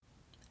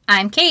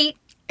I'm Kate.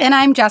 And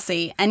I'm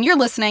Jessie, and you're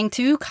listening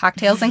to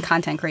Cocktails and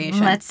Content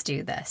Creation. Let's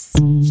do this.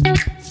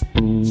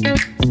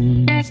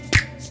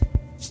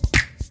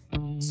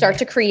 Start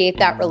to create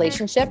that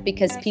relationship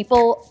because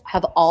people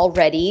have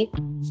already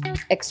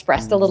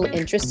expressed a little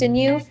interest in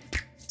you.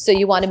 So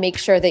you want to make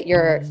sure that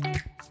you're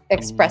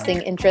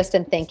expressing interest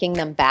and thanking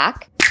them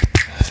back.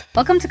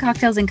 Welcome to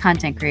Cocktails and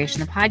Content Creation,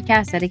 the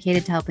podcast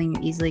dedicated to helping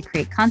you easily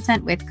create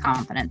content with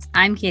confidence.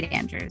 I'm Kate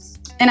Andrews.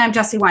 And I'm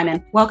Jessie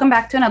Wyman. Welcome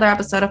back to another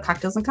episode of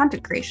Cocktails and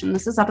Content Creation.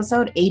 This is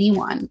episode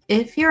 81.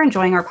 If you're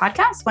enjoying our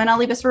podcast, why not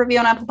leave us a review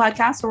on Apple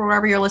Podcasts or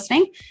wherever you're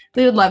listening?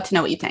 We would love to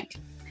know what you think.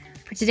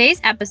 For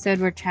today's episode,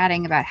 we're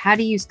chatting about how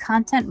to use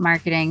content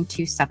marketing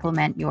to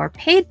supplement your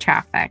paid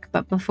traffic.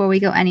 But before we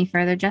go any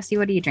further, Jessie,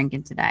 what are you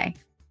drinking today?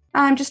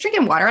 I'm just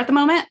drinking water at the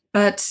moment,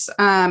 but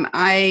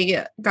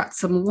I got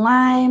some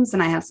limes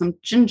and I have some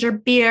ginger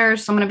beer.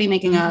 So I'm going to be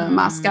making a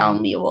Moscow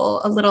Mule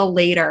a little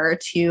later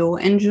to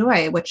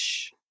enjoy,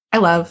 which I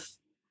love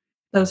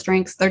those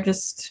drinks. They're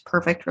just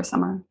perfect for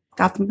summer.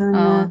 Got them in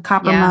the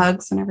copper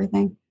mugs and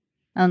everything.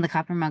 Oh, and the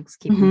copper mugs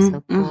keep them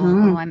so cool.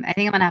 Oh, I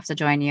think I'm going to have to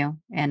join you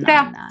in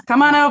on that.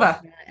 Come on over.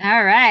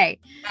 All right.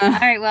 All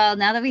right. Well,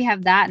 now that we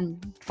have that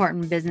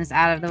important business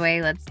out of the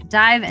way, let's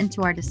dive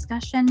into our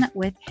discussion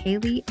with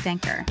Haley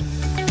Denker.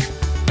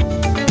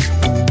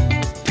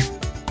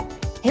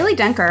 Haley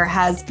Denker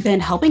has been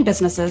helping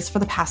businesses for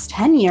the past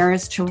 10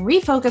 years to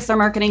refocus their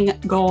marketing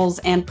goals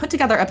and put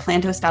together a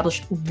plan to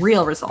establish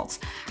real results.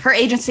 Her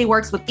agency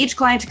works with each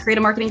client to create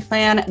a marketing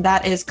plan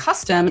that is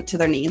custom to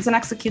their needs and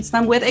executes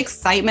them with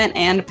excitement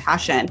and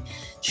passion.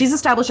 She's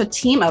established a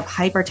team of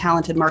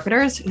hyper-talented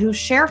marketers who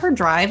share her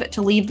drive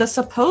to leave the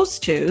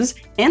supposed tos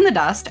in the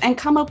dust and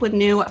come up with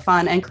new,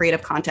 fun, and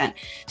creative content.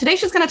 Today,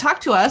 she's going to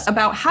talk to us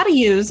about how to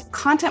use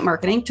content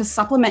marketing to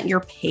supplement your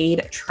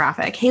paid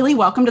traffic. Haley,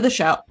 welcome to the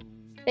show.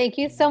 Thank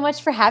you so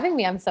much for having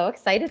me. I'm so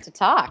excited to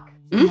talk.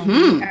 We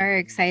are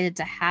excited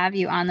to have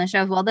you on the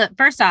show. Well,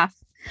 first off,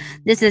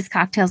 this is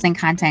Cocktails and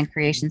Content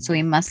Creation, so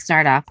we must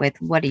start off with,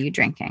 what are you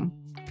drinking?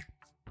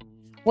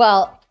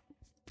 Well,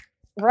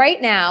 right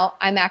now,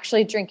 I'm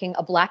actually drinking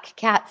a Black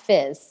Cat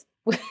Fizz,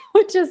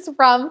 which is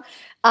from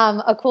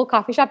a cool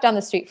coffee shop down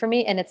the street from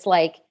me. And it's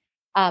like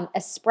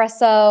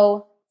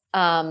espresso,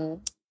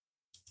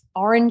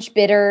 orange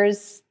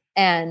bitters,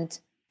 and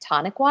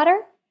tonic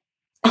water.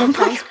 And it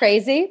sounds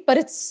crazy, but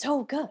it's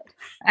so good.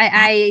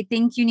 I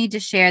think you need to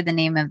share the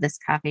name of this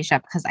coffee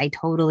shop because I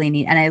totally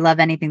need, and I love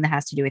anything that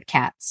has to do with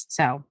cats.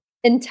 So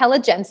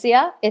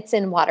Intelligentsia, it's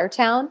in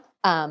Watertown.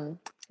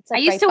 It's I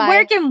used to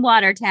work in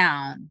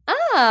Watertown.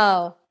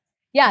 Oh,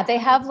 yeah. They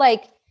have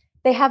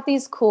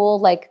these cool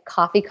like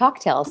coffee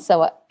cocktails.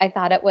 So I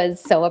thought it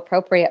was so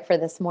appropriate for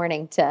this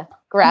morning to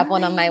grab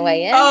one on my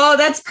way in. Oh,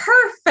 that's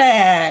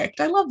perfect.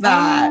 I love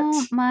that.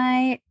 Oh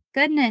my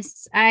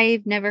goodness.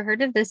 I've never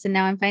heard of this. And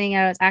now I'm finding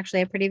out it's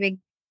actually a pretty big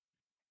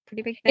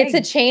thing. It's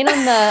a chain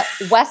on the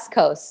West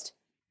Coast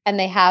and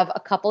they have a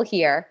couple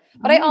here,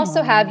 but I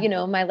also have,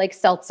 my like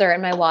seltzer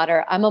and my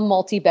water. I'm a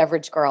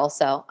multi-beverage girl.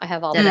 So I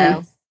have all of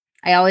those.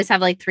 I always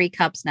have like 3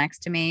 cups next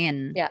to me.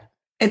 And yeah,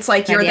 it's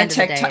like you're the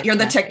TikTok, you're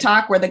the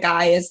TikTok where the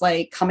guy is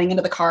like coming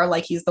into the car.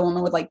 Like he's the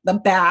woman with like the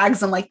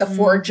bags and like the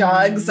 4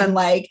 jugs and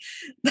like,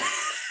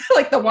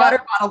 like the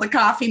water bottle, the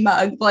coffee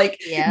mug, like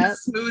the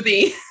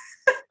smoothie.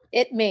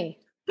 Me.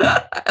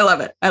 I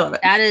love it.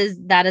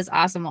 That is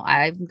awesome. Well,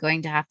 I'm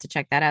going to have to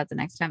check that out the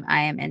next time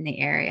I am in the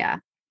area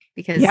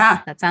because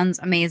that sounds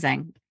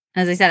amazing.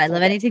 As I said, I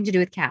love anything to do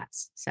with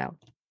cats. So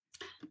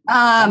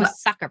I'm a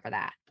sucker for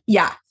that.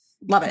 Yeah.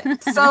 Love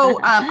it. So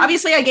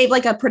obviously I gave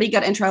like a pretty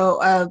good intro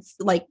of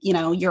like,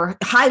 your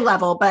high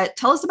level, but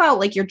tell us about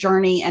like your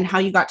journey and how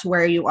you got to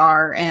where you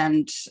are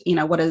and,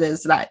 what it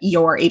is that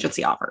your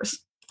agency offers.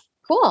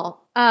 Cool.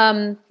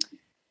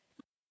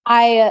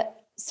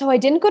 So I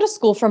didn't go to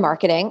school for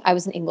marketing. I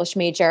was an English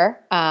major.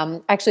 I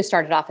actually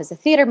started off as a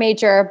theater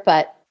major,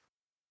 but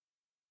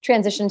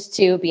transitioned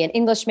to be an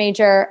English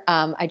major.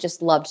 I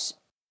just loved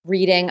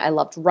reading. I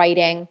loved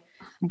writing.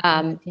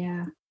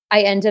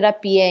 I ended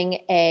up being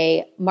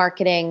a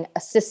marketing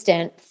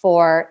assistant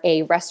for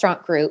a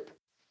restaurant group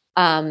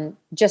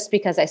just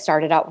because I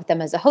started out with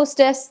them as a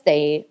hostess.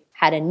 They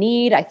had a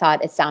need. I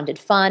thought it sounded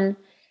fun.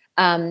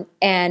 And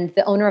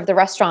the owner of the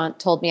restaurant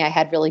told me I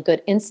had really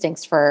good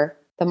instincts for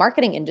the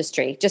marketing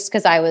industry just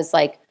because I was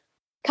like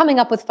coming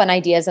up with fun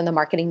ideas in the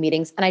marketing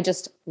meetings and I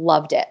just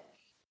loved it.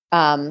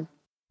 I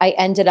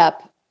ended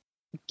up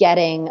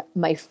getting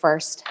my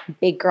first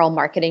big girl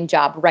marketing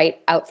job right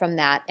out from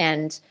that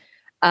and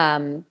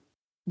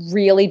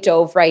really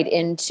dove right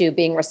into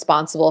being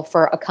responsible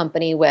for a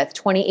company with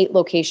 28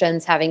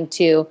 locations, having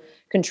to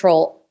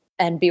control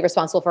and be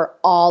responsible for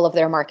all of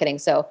their marketing.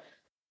 So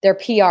their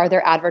PR,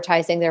 their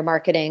advertising, their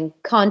marketing,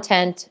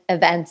 content,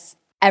 events,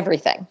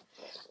 everything.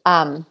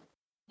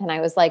 And I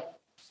was like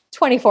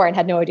 24 and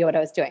had no idea what I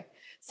was doing.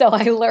 So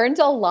I learned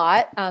a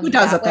lot. Who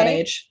does at that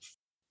age?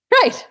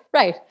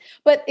 Right.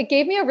 But it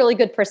gave me a really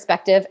good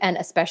perspective. And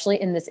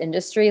especially in this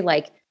industry,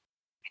 like,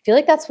 I feel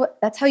like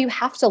that's how you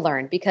have to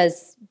learn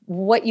because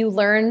what you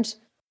learned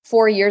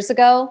 4 years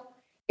ago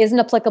isn't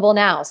applicable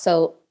now.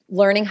 So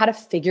learning how to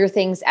figure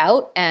things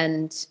out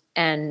and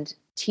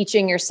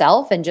teaching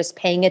yourself and just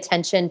paying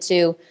attention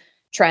to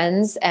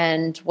trends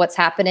and what's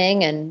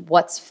happening and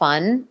what's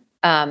fun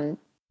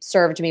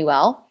served me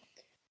well.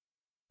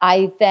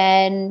 I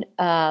then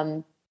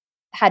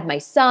had my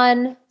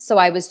son, so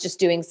I was just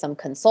doing some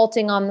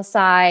consulting on the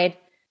side.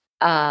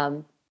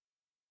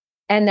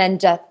 And then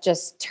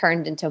just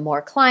turned into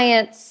more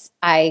clients.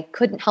 I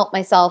couldn't help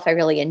myself. I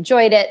really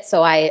enjoyed it.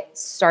 So I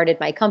started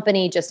my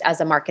company just as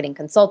a marketing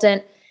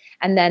consultant.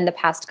 And then the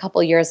past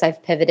couple of years,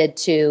 I've pivoted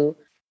to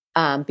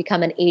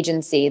become an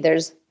agency.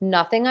 There's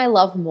nothing I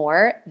love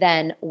more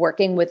than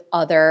working with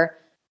other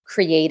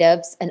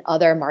creatives and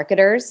other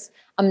marketers.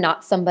 I'm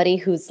not somebody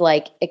who's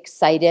like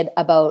excited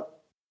about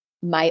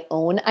my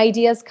own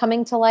ideas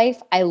coming to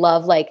life. I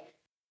love like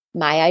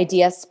my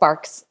idea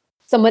sparks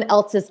someone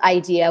else's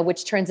idea,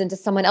 which turns into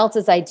someone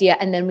else's idea.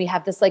 And then we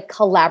have this like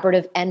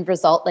collaborative end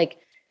result. Like,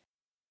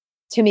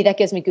 to me, that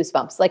gives me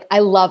goosebumps. Like, I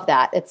love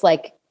that. It's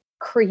like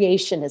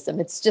creationism.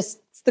 It's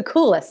the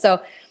coolest.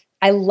 So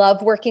I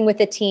love working with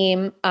a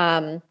team.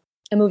 I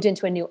moved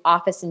into a new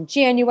office in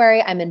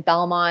January. I'm in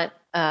Belmont.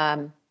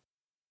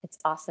 It's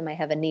awesome. I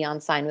have a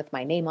neon sign with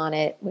my name on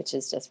it, which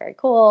is just very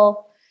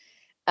cool.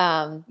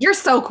 You're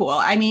so cool.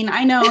 I mean,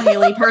 I know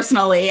Haley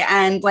personally,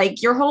 and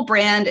like your whole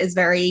brand is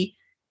very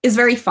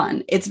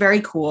fun. It's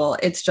very cool.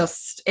 It's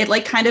just, it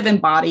like kind of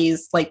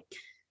embodies, like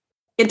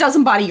it does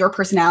embody your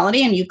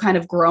personality, and you've kind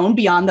of grown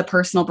beyond the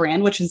personal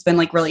brand, which has been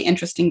like really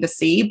interesting to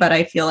see. But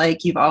I feel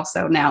like you've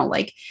also now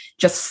like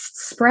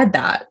just spread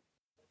that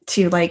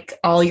to like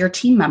all your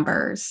team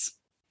members.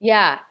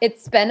 Yeah,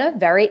 it's been a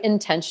very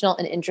intentional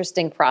and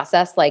interesting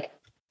process, like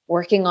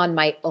working on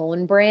my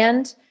own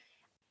brand.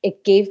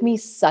 It gave me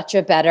such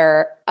a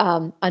better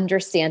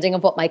understanding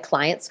of what my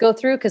clients go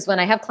through. Because when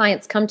I have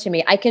clients come to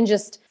me, I can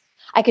just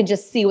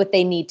see what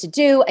they need to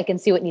do. I can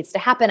see what needs to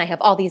happen. I have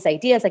all these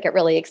ideas. I get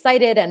really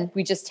excited and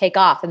we just take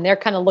off. And they're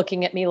kind of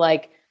looking at me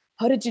like,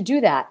 how did you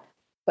do that?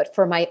 But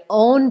for my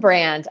own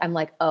brand, I'm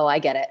like, oh, I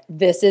get it.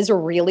 This is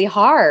really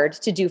hard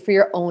to do for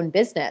your own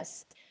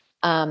business.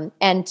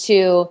 And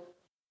to,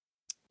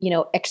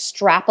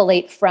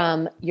 extrapolate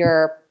from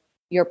your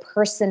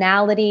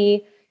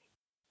personality,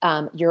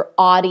 your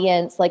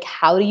audience, like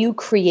how do you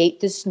create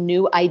this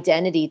new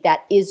identity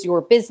that is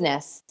your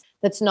business,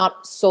 that's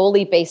not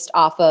solely based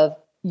off of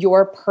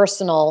your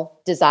personal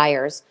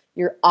desires,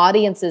 your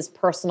audience's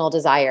personal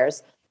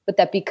desires, but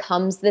that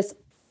becomes this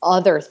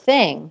other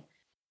thing.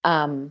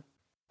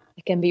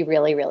 It can be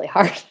really, really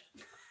hard.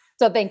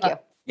 So thank you.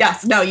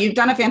 Yes, no, you've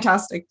done a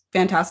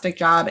fantastic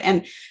job.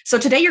 And so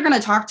today you're going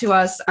to talk to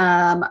us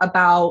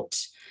about,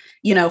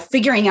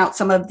 figuring out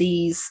some of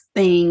these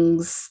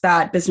things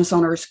that business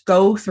owners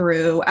go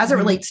through as it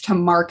relates to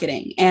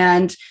marketing.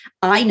 And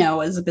I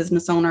know as a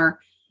business owner,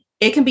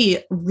 it can be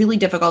really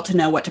difficult to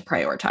know what to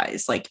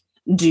prioritize. Like,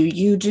 do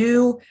you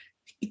do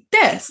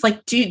this?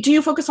 Like, do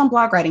you focus on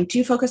blog writing? Do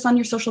you focus on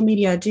your social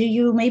media? Do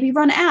you maybe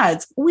run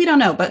ads? We don't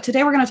know. But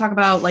today we're going to talk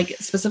about like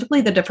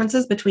specifically the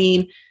differences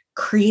between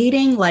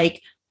creating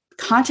like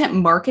content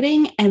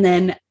marketing and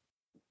then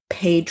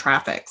paid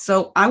traffic.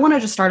 So I want to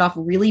just start off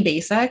really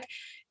basic.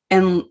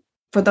 And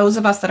for those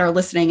of us that are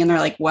listening and they're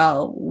like,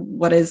 well,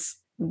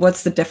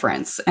 what's the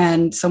difference?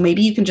 And so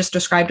maybe you can just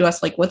describe to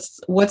us like what's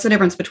the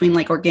difference between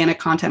like organic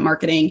content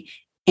marketing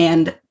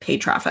and paid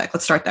traffic.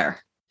 Let's start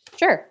there.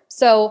 Sure.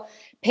 So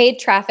paid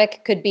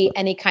traffic could be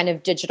any kind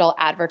of digital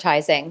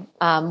advertising,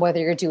 whether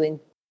you're doing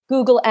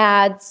Google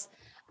ads,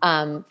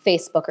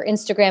 Facebook or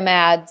Instagram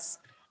ads,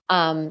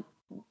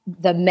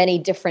 the many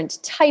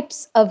different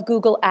types of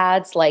Google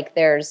ads, like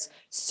there's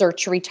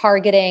search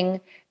retargeting,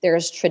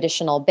 there's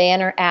traditional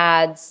banner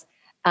ads,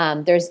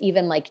 there's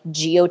even like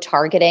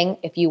geo-targeting.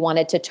 If you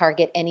wanted to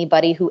target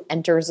anybody who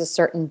enters a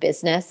certain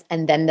business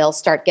and then they'll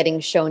start getting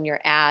shown your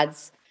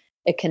ads,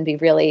 it can be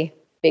really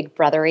big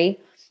brothery.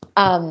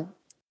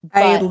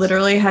 I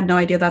literally had no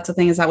idea that's a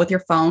thing. Is that with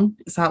your phone?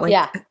 Is that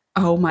like,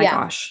 oh my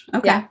gosh.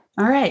 Okay. Yeah.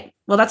 All right.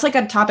 Well, that's like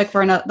a topic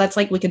for another, that's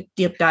like, we could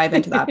deep dive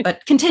into that,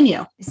 but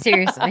continue.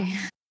 Seriously.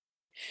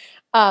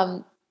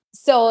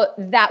 So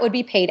that would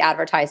be paid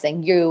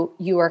advertising.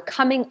 You are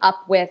coming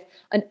up with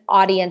an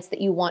audience that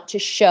you want to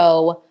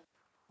show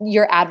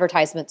your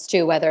advertisements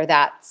to, whether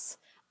that's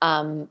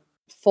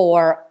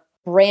for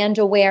brand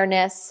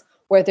awareness,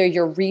 whether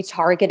you're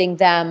retargeting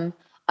them.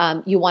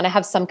 You want to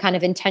have some kind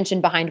of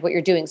intention behind what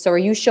you're doing. So are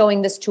you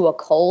showing this to a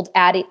cold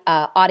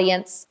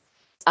audience?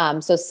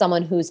 So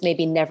someone who's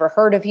maybe never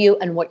heard of you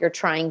and what you're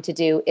trying to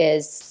do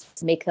is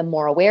make them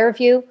more aware of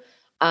you?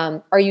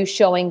 Are you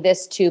showing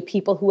this to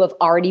people who have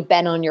already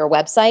been on your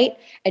website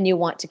and you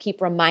want to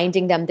keep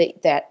reminding them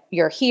that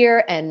you're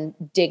here and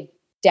dig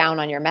down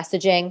on your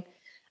messaging?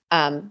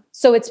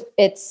 So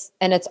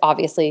it's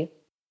obviously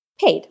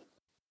paid.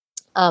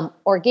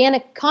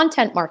 Organic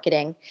content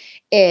marketing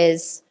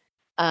is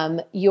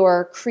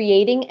you're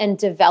creating and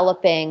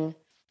developing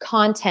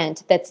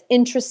content that's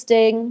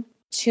interesting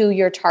to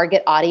your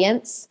target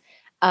audience,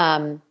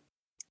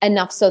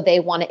 enough so they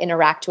want to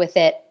interact with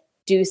it,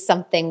 do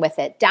something with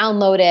it,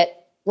 download it,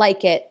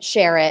 like it,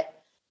 share it,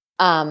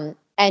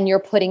 and you're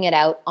putting it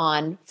out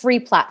on free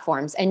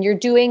platforms, and you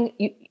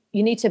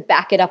need to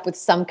back it up with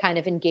some kind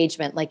of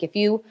engagement. Like if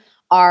you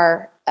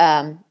are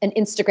an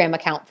Instagram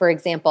account, for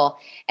example,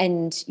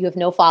 and you have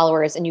no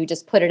followers and you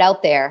just put it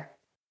out there,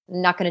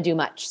 not going to do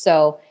much.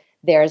 So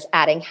there's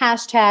adding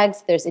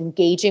hashtags, there's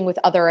engaging with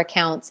other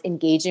accounts,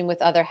 engaging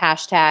with other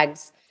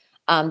hashtags.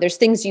 There's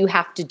things you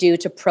have to do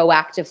to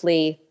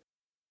proactively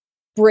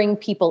bring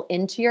people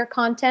into your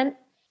content.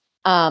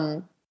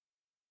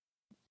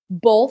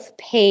 Both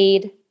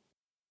paid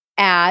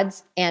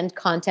ads and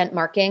content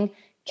marketing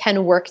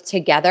can work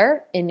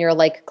together in your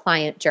like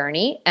client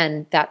journey.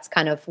 And that's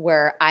kind of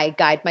where I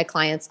guide my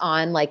clients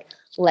on, like,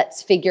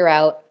 let's figure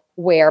out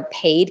where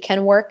paid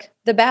can work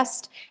the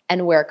best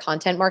and where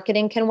content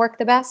marketing can work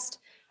the best.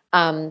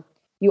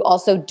 You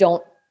also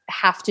don't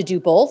have to do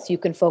both. You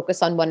can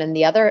focus on one and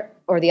the other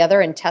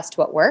and test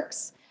what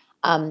works.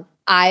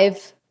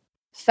 I've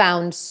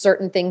found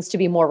certain things to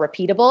be more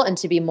repeatable and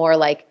to be more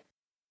like,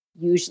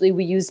 usually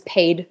we use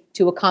paid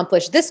to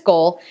accomplish this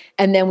goal,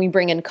 and then we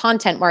bring in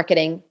content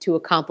marketing to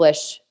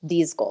accomplish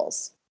these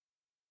goals.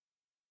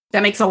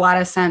 That makes a lot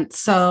of sense.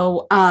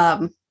 So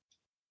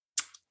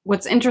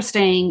what's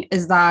interesting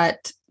is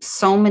that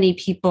so many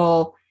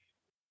people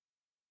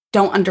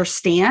don't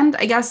understand,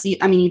 I guess.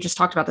 I mean, you just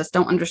talked about this,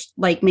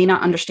 may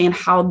not understand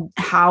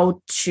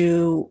how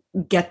to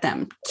get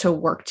them to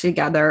work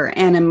together.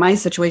 And in my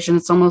situation,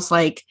 it's almost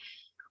like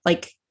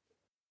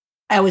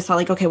I always thought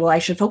like, okay, well, I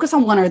should focus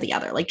on one or the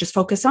other, like just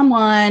focus on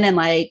one and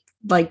like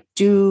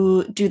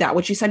do that,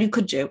 which you said you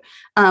could do.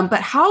 But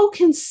how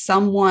can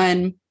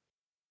someone,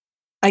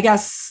 I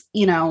guess,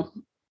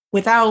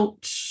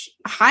 without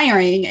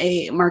hiring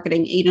a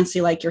marketing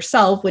agency like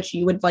yourself, which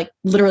you would like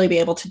literally be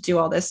able to do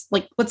all this,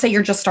 like, let's say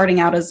you're just starting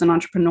out as an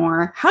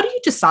entrepreneur, how would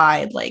you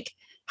decide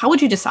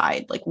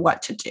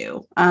what to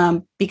do?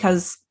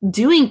 Because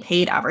doing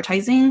paid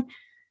advertising,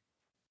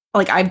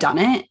 like I've done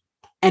it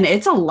and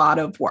it's a lot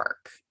of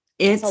work.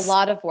 It's a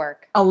lot of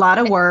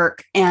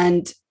work.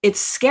 And it's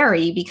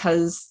scary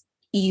because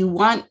you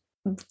want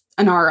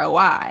an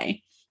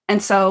ROI.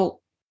 And so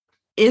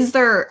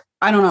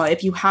I don't know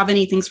if you have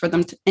any things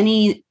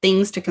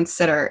to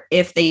consider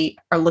if they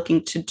are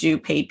looking to do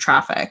paid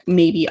traffic,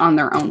 maybe on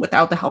their own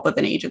without the help of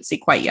an agency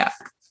quite yet.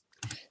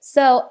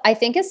 So I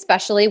think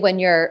especially when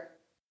you're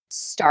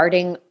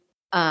starting,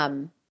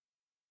 from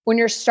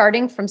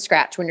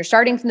scratch, when you're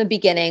starting from the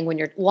beginning, when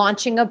you're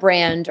launching a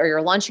brand or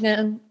you're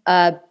launching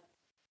a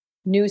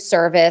new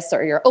service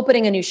or you're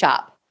opening a new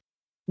shop,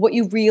 what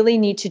you really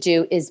need to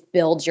do is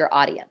build your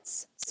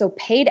audience. So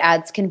paid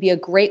ads can be a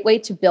great way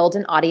to build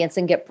an audience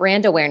and get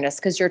brand awareness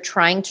because you're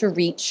trying to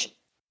reach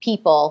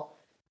people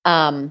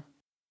that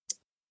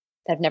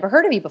have never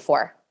heard of you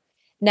before.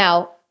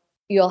 Now,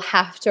 you'll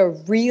have to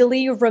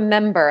really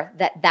remember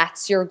that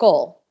that's your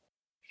goal.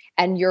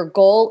 And your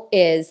goal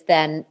is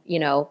then,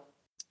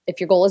 if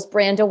your goal is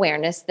brand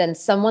awareness, then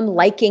someone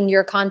liking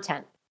your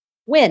content,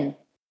 win.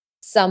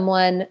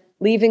 Someone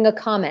leaving a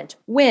comment,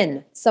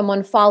 win.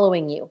 Someone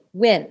following you,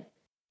 win.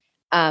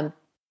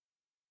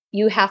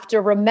 You have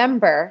to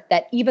remember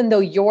that even though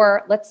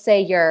let's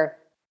say you're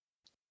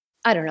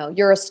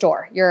a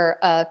store, you're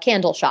a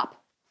candle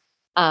shop.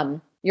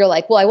 You're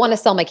like, well, I want to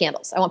sell my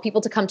candles. I want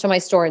people to come to my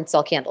store and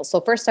sell candles.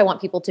 So first I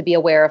want people to be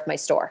aware of my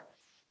store.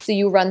 So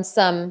you run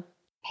some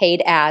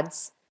paid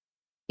ads,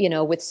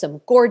 with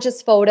some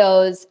gorgeous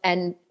photos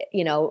and,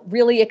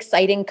 really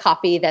exciting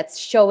copy that's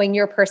showing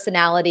your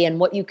personality and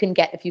what you can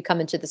get if you come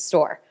into the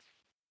store.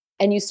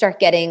 And you start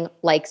getting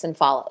likes and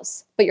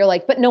follows. But you're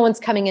like, but no one's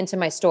coming into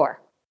my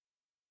store.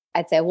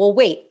 I'd say, well,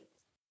 wait,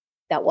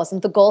 that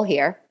wasn't the goal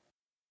here.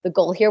 The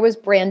goal here was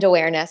brand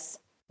awareness.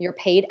 Your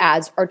paid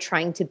ads are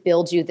trying to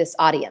build you this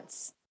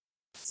audience.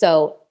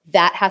 So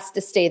that has to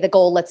stay the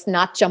goal. Let's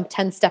not jump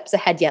 10 steps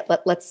ahead yet.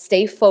 Let's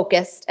stay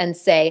focused and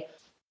say,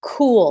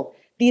 cool,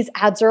 these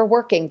ads are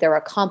working. They're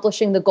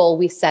accomplishing the goal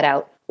we set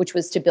out, which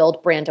was to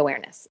build brand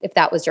awareness, if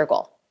that was your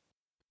goal.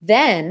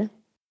 Then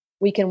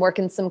we can work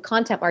in some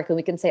content marketing.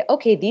 We can say,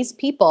 okay, these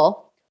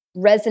people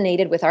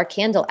resonated with our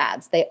candle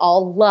ads. They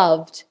all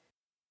loved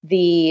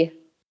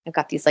I've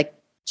got these like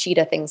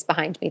cheetah things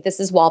behind me. This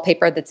is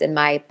wallpaper that's in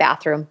my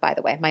bathroom, by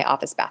the way, my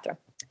office bathroom.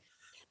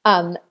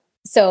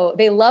 So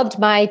they loved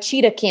my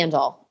cheetah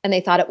candle and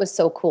they thought it was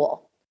so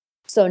cool.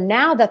 So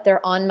now that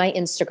they're on my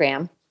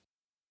Instagram,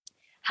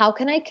 how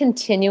can I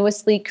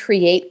continuously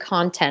create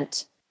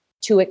content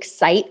to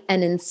excite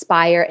and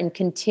inspire and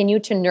continue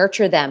to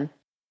nurture them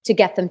to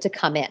get them to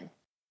come in?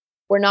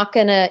 We're not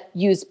going to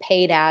use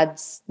paid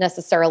ads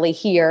necessarily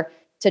here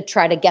to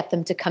try to get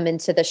them to come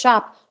into the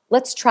shop.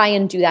 Let's try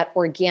and do that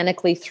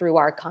organically through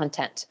our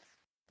content.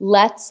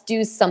 Let's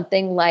do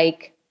something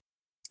like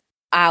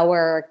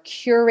our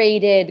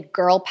curated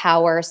Girl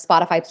Power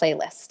Spotify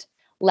playlist.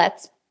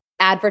 Let's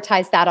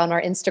advertise that on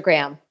our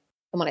Instagram.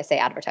 And when I say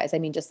advertise, I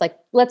mean just like,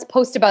 let's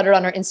post about it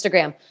on our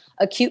Instagram.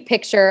 A cute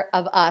picture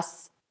of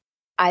us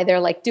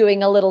either like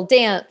doing a little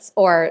dance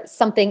or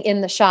something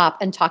in the shop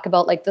and talk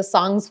about like the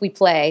songs we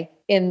play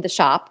in the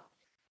shop.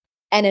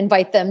 and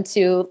invite them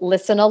to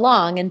listen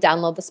along and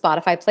download the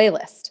Spotify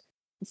playlist.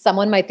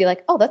 Someone might be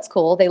like, oh, that's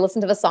cool. They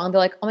listen to the song. They're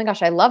like, oh my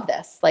gosh, I love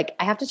this. Like,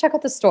 I have to check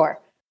out the store.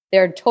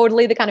 They're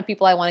totally the kind of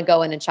people I want to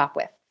go in and shop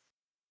with.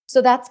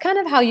 So that's kind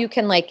of how you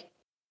can like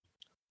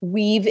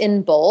weave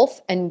in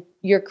both, and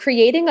you're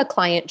creating a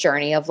client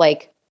journey of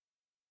like,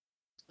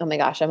 oh my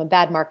gosh, I'm a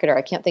bad marketer.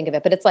 I can't think of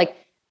it, but it's like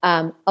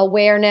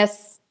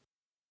awareness.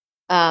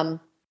 I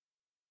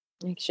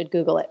should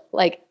Google it.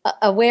 Like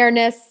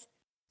awareness,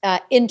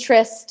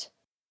 interest.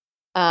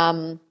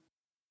 Well,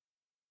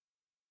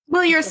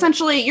 you're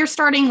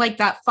starting like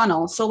that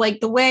funnel. So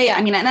like the way,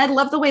 I mean, and I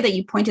love the way that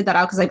you pointed that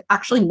out, because I've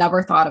actually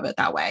never thought of it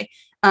that way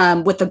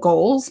with the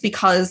goals,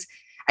 because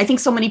I think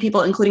so many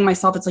people, including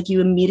myself, it's like you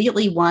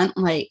immediately want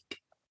like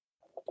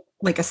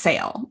a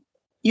sale.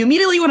 You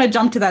immediately want to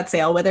jump to that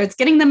sale, whether it's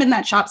getting them in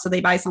that shop so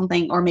they buy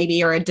something, or maybe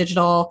you're a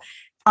digital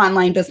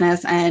online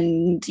business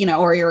and, you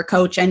know, or you're a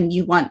coach and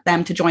you want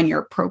them to join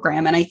your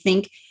program. And I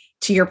think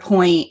to your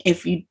point,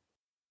 if you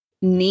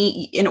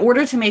need, in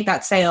order to make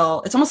that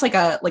sale, it's almost like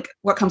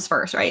what comes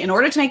first, right? In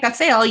order to make that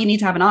sale, you need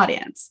to have an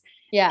audience.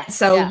 Yeah.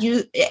 So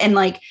and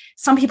like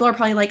some people are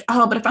probably like,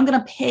 oh, but if I'm going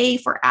to pay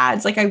for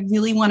ads, like I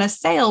really want a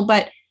sale,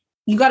 but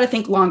you got to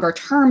think longer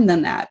term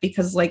than that,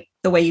 because like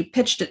the way you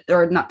pitched it,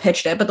 or not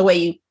pitched it, but the way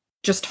you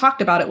just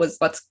talked about it was,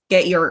 let's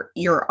get your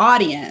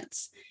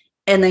audience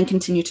and then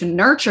continue to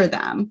nurture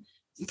them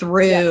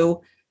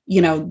through,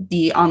 you know,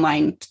 the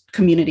online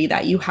community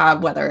that you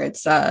have, whether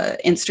it's a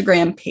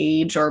Instagram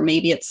page or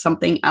maybe it's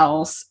something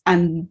else.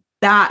 And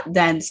that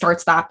then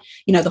starts that,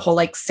 you know, the whole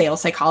like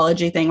sales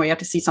psychology thing where you have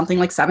to see something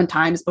like 7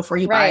 times before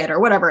you buy it or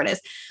whatever it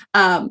is.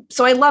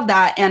 So I love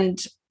that.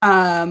 And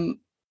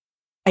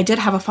I did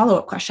have a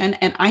follow-up question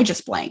and I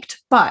just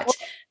blanked, but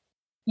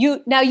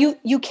you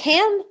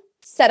can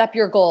set up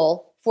your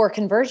goal for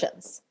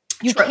conversions.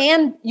 You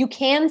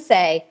can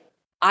say,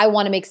 I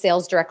want to make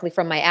sales directly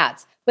from my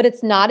ads, but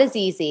it's not as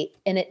easy.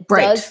 And it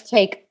does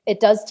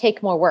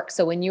take more work.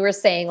 So when you were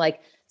saying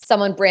like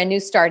someone brand new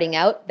starting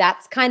out,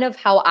 that's kind of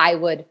how I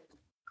would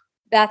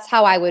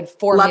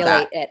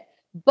formulate it.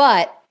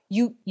 But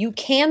you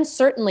can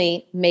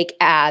certainly make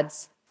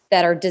ads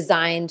that are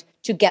designed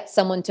to get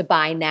someone to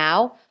buy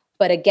now.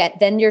 But again,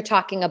 then you're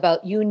talking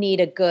about, you need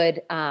a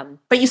good,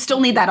 but you still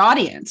need that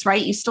audience,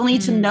 right? You still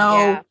need to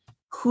know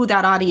who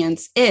that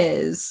audience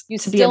is. You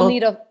still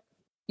need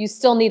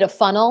a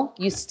funnel.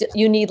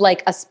 You need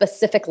like a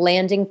specific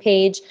landing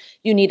page.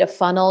 You need a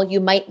funnel. You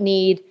might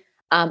need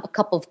a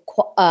couple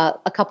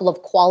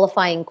of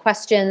qualifying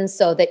questions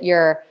so that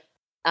your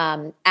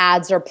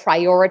ads are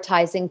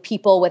prioritizing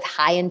people with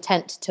high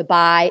intent to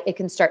buy. It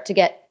can start to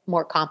get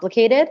more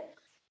complicated.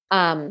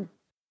 But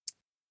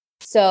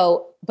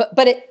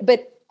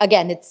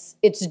again, it's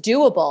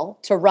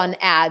doable to run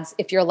ads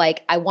if you're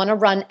like, I want to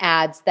run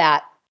ads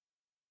that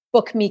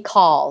book me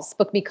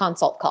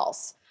consult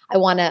calls. I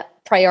want to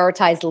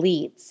prioritize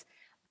leads.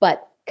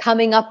 But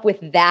coming up with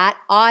that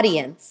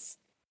audience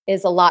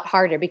is a lot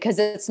harder, because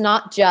it's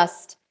not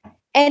just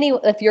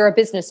if you're a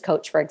business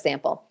coach, for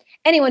example,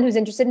 anyone who's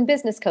interested in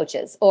business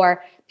coaches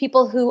or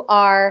people who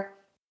are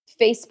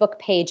Facebook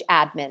page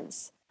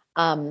admins.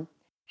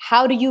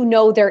 How do you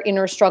know their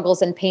inner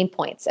struggles and pain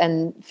points?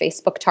 And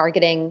Facebook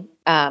targeting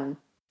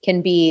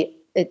can be,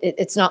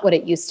 it's not what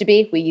it used to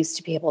be. We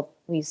used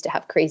to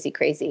have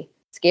crazy,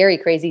 scary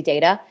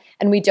data,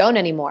 and we don't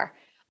anymore.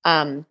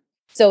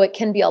 So it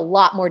can be a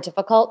lot more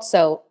difficult.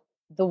 So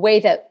the way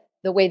that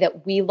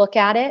we look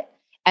at it,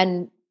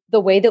 and the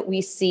way that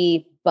we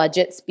see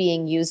budgets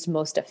being used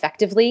most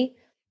effectively,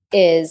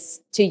 is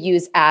to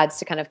use ads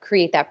to kind of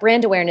create that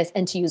brand awareness,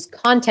 and to use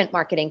content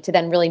marketing to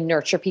then really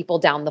nurture people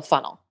down the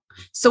funnel.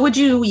 So would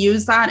you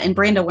use that in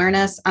brand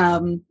awareness? I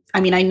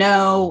mean, I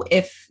know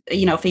if,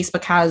 you know,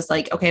 Facebook has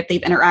like, okay, if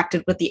they've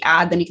interacted with the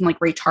ad, then you can like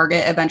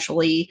retarget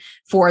eventually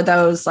for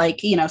those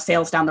like, you know,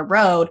 sales down the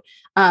road.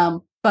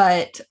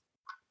 But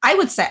I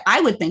would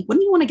think,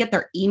 wouldn't you want to get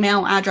their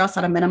email address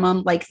at a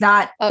minimum? Like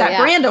that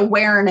brand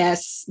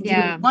awareness, you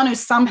want to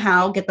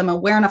somehow get them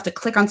aware enough to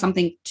click on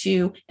something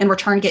to, in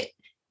return, get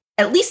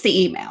at least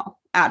the email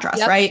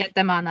address, right? Get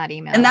them on that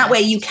email. And that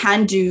way you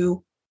can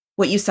do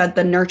what you said,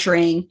 the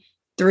nurturing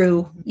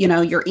through, you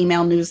know, your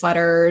email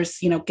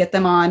newsletters, you know, get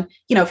them on,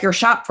 you know, if you're a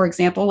shop, for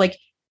example, like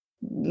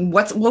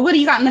what do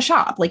you got in the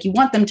shop? Like you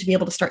want them to be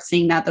able to start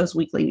seeing those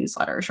weekly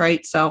newsletters,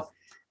 right? So,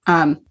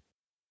 I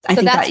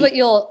think that's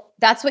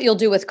what you'll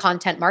do with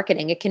content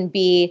marketing. It can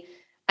be,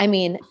 I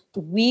mean,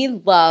 we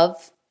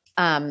love,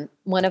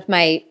 one of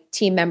my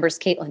team members,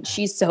 Caitlin,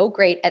 she's so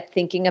great at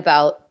thinking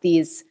about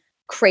these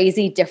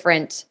crazy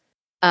different,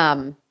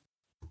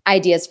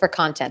 ideas for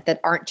content that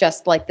aren't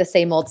just like the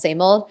same old,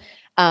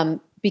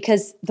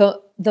 because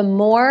the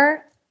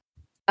more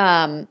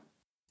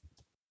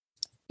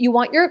you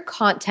want your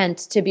content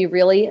to be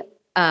really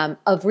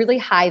of really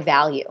high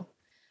value,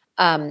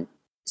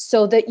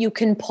 so that you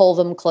can pull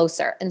them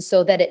closer and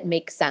so that it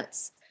makes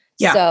sense.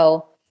 Yeah.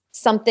 So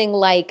something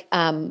like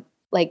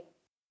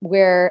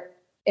we're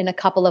in a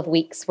couple of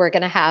weeks, we're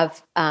going to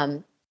have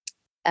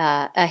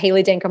a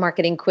Haley Danker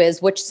marketing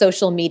quiz. Which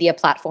social media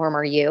platform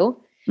are you?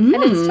 And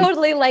it's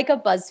totally like a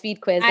BuzzFeed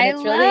quiz. And I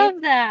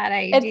love that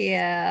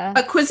idea.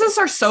 But quizzes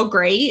are so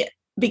great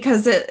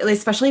because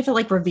especially if it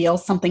like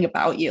reveals something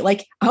about you,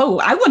 like, oh,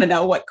 I want to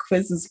know what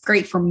quiz is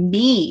great for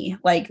me.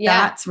 Like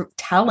that's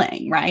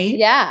telling, right?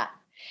 Yeah.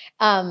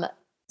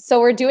 So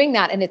we're doing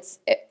that, and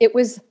it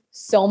was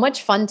so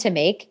much fun to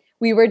make.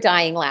 We were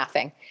dying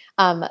laughing.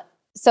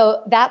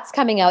 So that's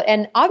coming out,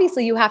 and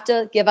obviously you have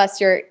to give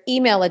us your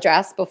email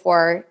address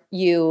before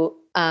you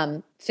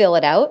fill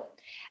it out.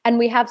 And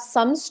we have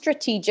some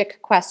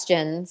strategic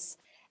questions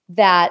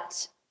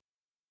that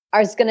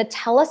are going to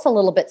tell us a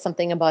little bit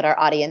something about our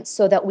audience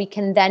so that we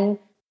can then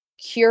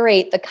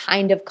curate the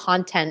kind of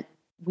content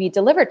we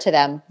deliver to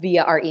them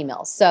via our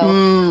emails.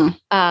 So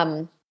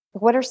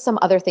what are some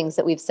other things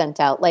that we've sent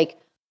out? Like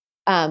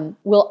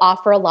we'll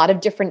offer a lot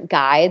of different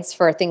guides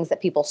for things that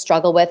people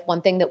struggle with.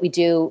 One thing that we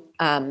do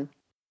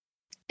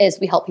is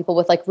we help people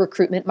with like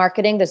recruitment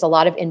marketing. There's a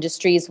lot of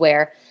industries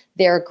where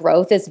their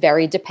growth is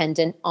very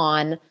dependent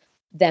on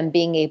them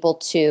being able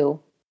to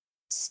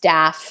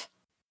staff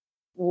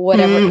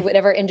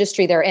whatever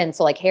industry they're in.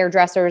 So like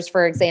hairdressers,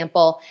 for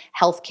example,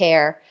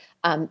 healthcare.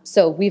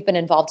 So we've been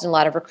involved in a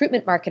lot of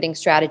recruitment marketing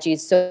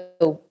strategies.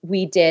 So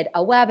we did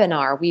a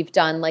webinar. We've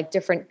done like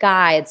different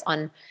guides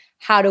on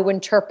how to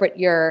interpret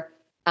your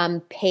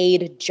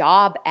paid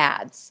job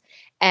ads.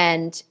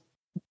 And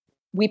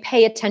we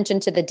pay attention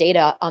to the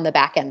data on the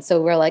back end.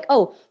 So we're like,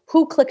 oh,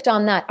 who clicked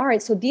on that? All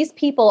right, so these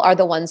people are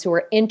the ones who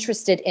are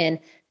interested in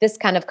this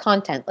kind of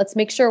content. Let's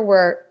make sure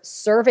we're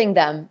serving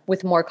them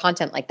with more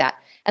content like that.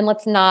 And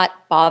let's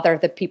not bother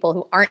the people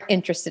who aren't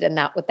interested in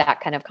that with that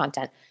kind of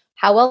content.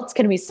 How else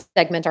can we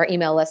segment our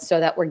email list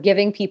so that we're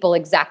giving people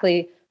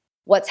exactly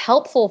what's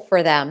helpful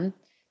for them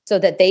so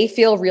that they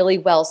feel really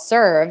well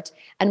served,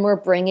 and we're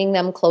bringing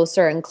them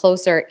closer and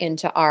closer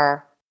into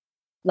our,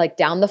 like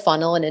down the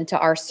funnel and into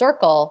our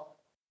circle.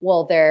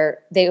 Well,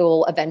 they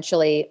will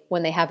eventually,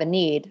 when they have a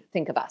need,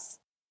 think of us.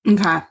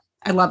 Okay.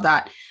 I love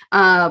that.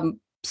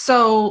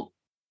 So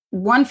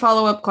one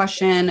follow-up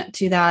question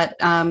to that,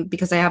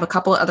 because I have a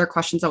couple of other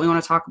questions that we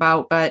want to talk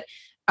about, but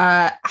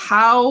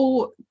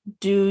how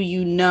do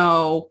you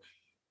know,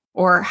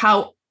 or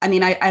how, I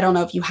mean, I don't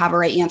know if you have a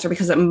right answer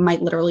because it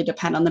might literally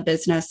depend on the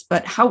business,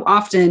 but how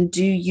often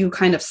do you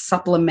kind of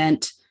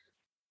supplement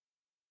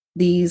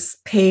these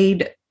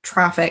paid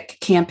traffic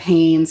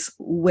campaigns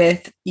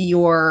with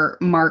your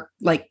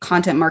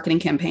content marketing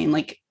campaign?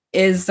 Like,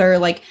 is there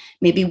like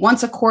maybe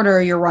once a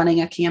quarter you're running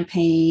a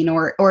campaign,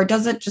 or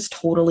does it just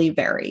totally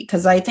vary?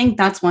 Because I think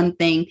that's one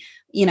thing,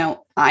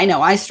 I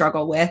know I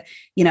struggle with,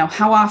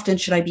 how often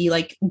should I be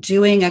like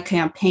doing a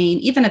campaign,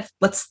 even if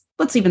let's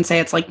even say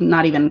it's like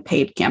not even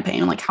paid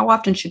campaign, like how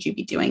often should you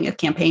be doing a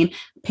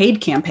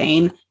paid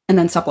campaign, and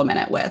then supplement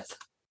it with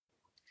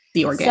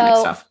the organic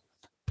stuff?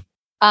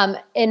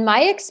 In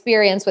my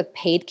experience with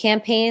paid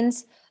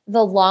campaigns,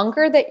 the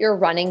longer that you're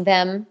running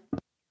them,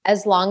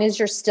 as long as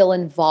you're still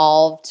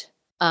involved,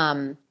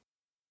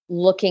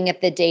 looking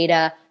at the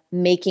data,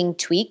 making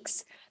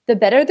tweaks, the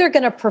better they're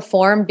going to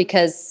perform,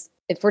 because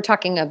if we're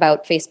talking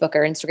about Facebook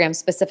or Instagram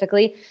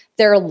specifically,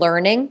 they're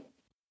learning.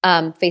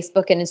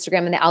 Facebook and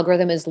Instagram and the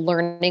algorithm is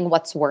learning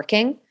what's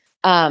working.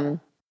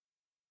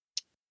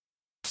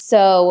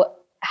 So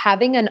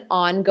having an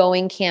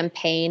ongoing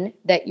campaign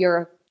that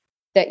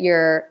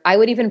I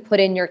would even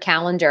put in your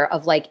calendar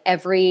of like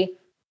every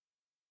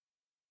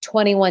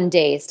 21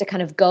 days to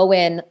kind of go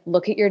in,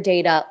 look at your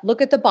data,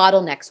 look at the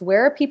bottlenecks.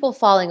 Where are people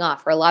falling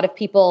off? Are a lot of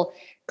people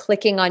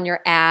clicking on your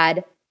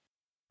ad,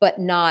 but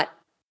not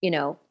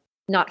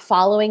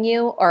following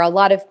you? Or a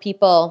lot of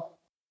people,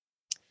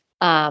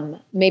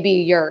 maybe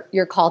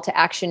your call to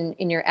action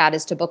in your ad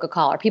is to book a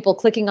call. Are people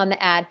clicking on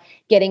the ad,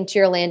 getting to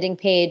your landing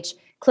page,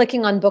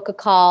 clicking on book a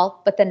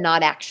call, but then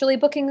not actually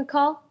booking a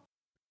call?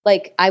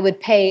 Like I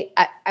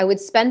would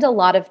spend a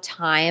lot of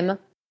time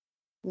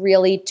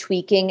really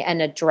tweaking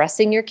and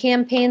addressing your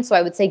campaign. So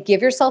I would say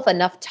give yourself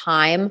enough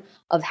time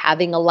of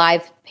having a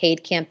live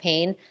paid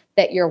campaign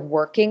that you're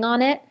working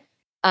on it.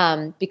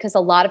 Because a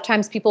lot of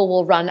times people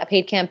will run a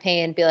paid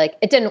campaign and be like,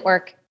 it didn't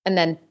work, and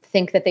then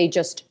think that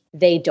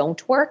they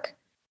don't work.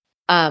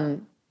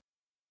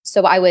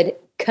 So I would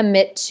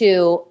commit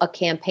to a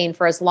campaign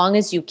for as long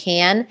as you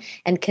can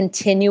and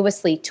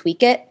continuously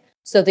tweak it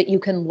so that you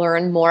can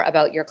learn more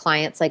about your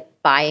clients' like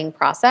buying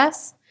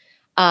process.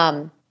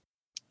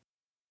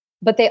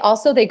 But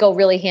they go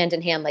really hand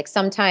in hand. Like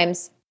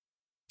sometimes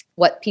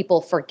what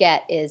people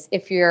forget is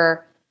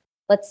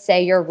let's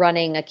say you're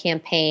running a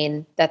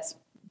campaign that's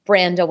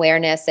brand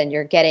awareness and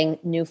you're getting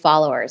new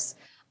followers.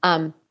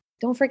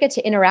 Don't forget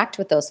to interact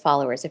with those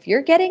followers. If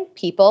you're getting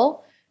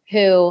people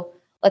who,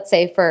 let's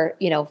say for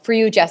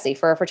you, Jesse,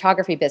 for a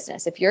photography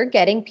business, if you're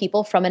getting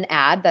people from an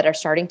ad that are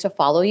starting to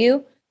follow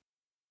you,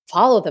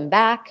 follow them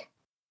back,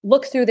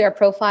 look through their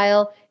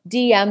profile,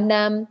 DM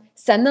them,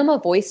 send them a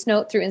voice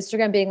note through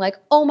Instagram being like,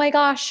 oh my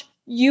gosh,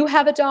 you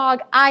have a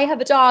dog. I have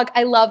a dog.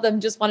 I love them.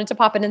 Just wanted to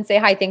pop in and say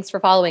hi. Thanks for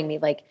following me.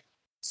 Like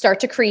start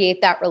to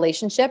create that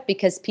relationship,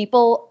 because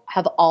people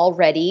have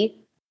already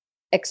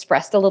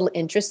expressed a little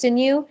interest in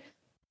you.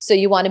 So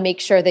you want to make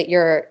sure that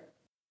you're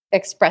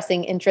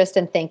expressing interest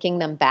and thanking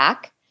them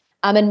back,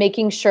 and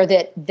making sure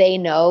that they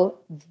know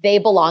they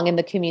belong in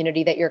the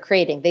community that you're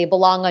creating. They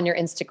belong on your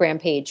Instagram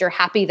page. You're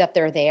happy that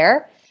they're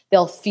there.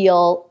 They'll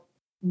feel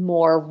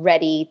more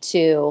ready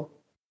to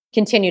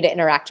continue to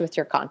interact with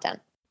your content.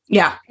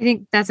 Yeah. I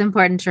think that's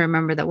important to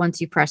remember, that once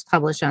you press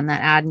publish on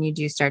that ad and you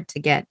do start to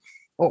get,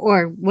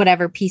 or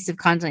whatever piece of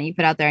content you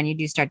put out there, and you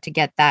do start to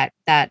get that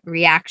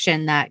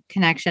reaction, that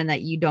connection,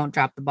 that you don't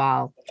drop the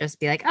ball. Just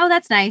be like, oh,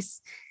 that's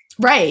nice.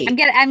 Right.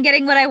 I'm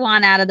getting what I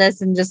want out of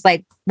this, and just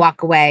like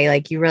walk away.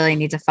 Like, you really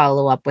need to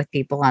follow up with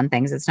people on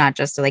things. It's not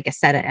just like a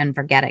set it and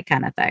forget it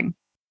kind of thing.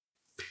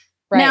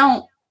 Right.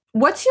 Now,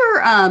 what's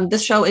your,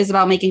 this show is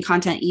about making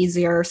content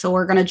easier. So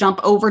we're going to jump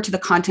over to the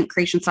content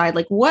creation side.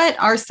 Like, what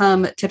are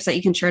some tips that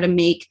you can share to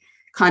make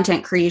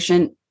content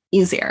creation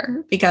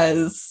easier?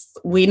 Because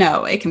we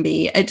know it can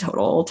be a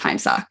total time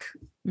suck.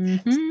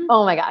 Mm-hmm.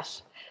 Oh my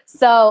gosh.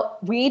 So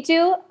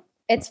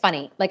it's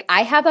funny. Like,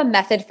 I have a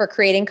method for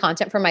creating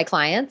content for my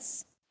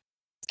clients.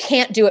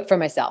 Can't do it for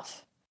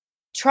myself.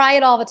 Try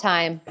it all the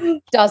time.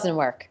 Doesn't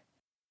work.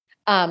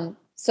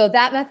 So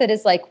that method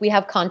is like, we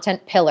have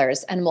content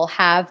pillars, and we'll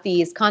have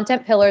these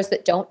content pillars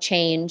that don't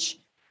change.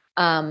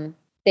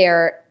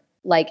 They're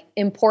like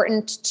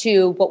important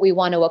to what we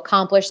want to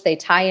accomplish. They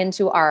tie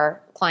into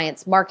our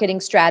client's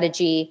marketing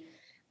strategy.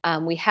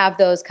 We have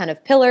those kind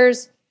of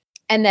pillars,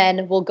 and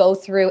then we'll go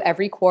through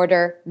every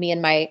quarter. Me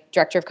and my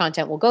director of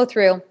content will go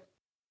through,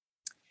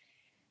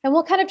 and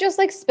we'll kind of just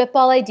like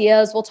spitball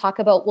ideas.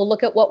 We'll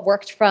look at what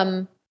worked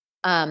from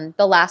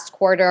the last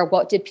quarter.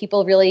 What did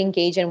people really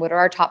engage in? What are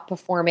our top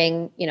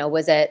performing?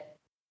 Was it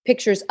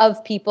pictures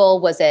of people?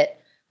 Was it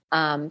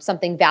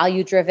something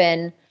value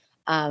driven?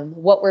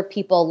 What were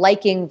people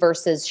liking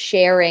versus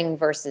sharing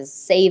versus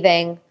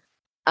saving?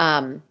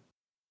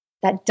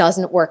 That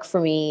doesn't work for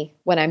me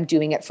when I'm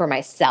doing it for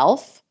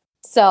myself.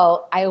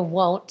 So I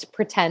won't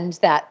pretend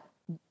that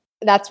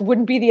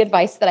wouldn't be the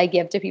advice that I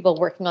give to people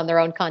working on their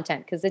own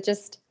content, because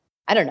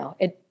I don't know,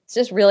 it's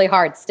just really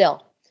hard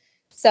still.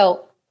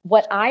 So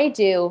what I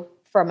do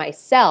for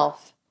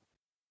myself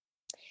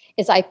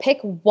is I pick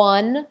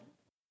one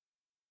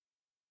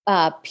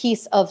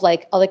piece of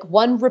like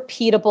one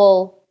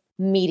repeatable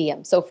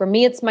medium. So for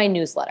me, it's my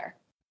newsletter.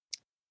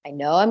 I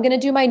know I'm going to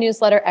do my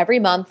newsletter every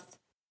month,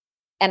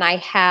 and I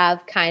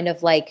have kind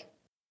of like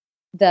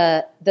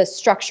the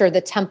structure,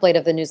 the template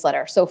of the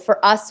newsletter. So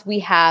for us, we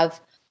have,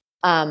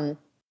 I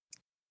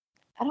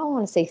don't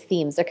want to say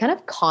themes. They're kind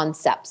of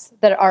concepts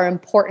that are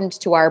important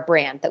to our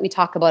brand that we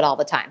talk about all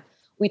the time.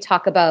 We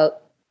talk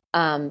about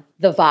the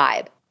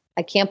vibe.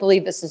 I can't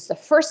believe this is the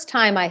first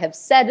time I have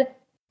said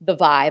the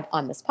vibe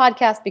on this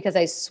podcast, because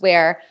I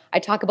swear I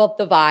talk about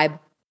the vibe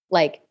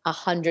like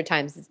 100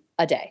 times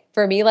a day.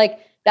 For me, like,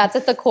 that's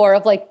at the core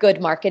of like good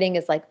marketing,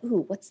 is like,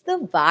 ooh, what's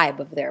the vibe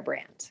of their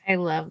brand? I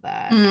love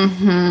that.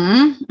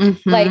 Mm-hmm.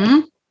 Mm-hmm.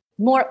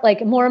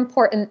 More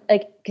important,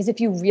 like, because if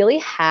you really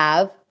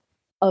have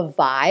a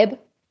vibe,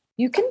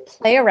 you can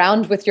play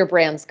around with your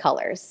brand's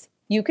colors.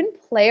 You can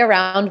play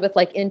around with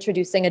like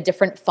introducing a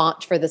different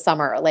font for the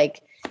summer.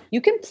 Like,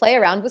 you can play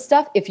around with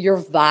stuff if your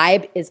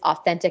vibe is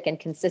authentic and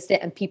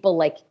consistent and people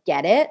like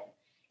get it.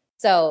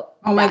 So,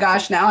 oh my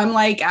gosh, now I'm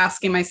like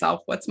asking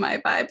myself, what's my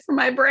vibe for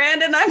my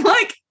brand? And I'm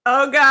like,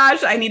 oh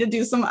gosh, okay.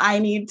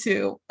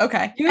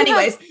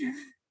 Anyways.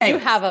 You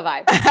have a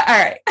vibe.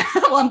 All right.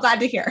 Well, I'm glad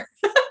to hear.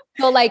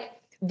 So like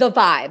the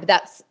vibe,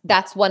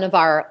 that's one of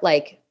our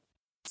like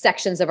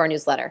sections of our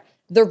newsletter.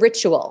 The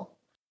ritual,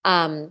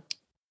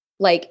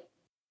 like,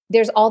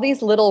 there's all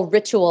these little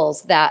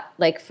rituals that,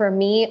 like, for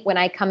me, when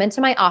I come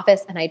into my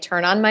office and I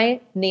turn on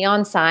my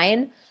neon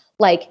sign,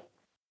 like,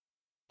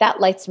 that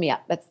lights me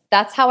up.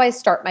 That's how I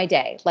start my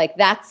day. Like,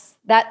 that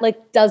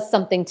like does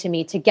something to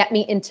me to get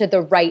me into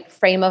the right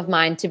frame of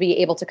mind to be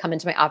able to come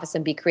into my office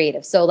and be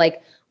creative. So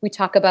like, we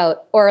talk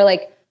about, or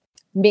like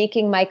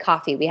making my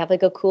coffee. We have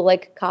like a cool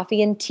like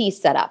coffee and tea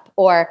setup,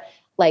 or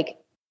like,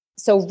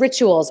 so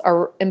rituals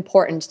are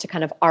important to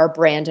kind of our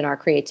brand and our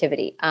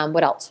creativity.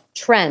 What else?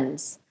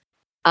 Trends.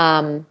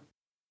 The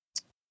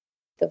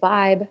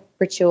vibe,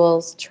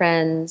 rituals,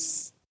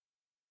 trends.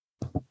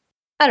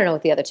 I don't know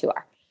what the other two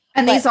are.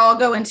 And these all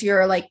go into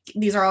your, like,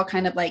 these are all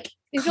kind of like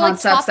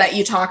concepts that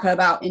you talk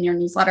about in your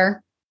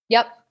newsletter.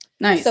 Yep.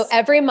 Nice. So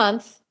every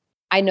month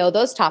I know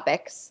those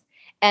topics,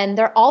 and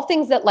they're all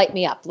things that light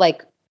me up.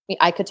 Like,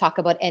 I could talk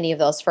about any of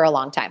those for a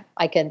long time.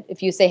 I can,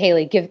 if you say,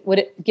 Haley,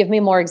 give me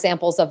more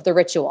examples of the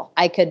ritual,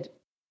 I could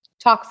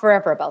talk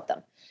forever about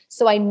them.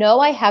 So I know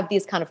I have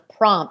these kind of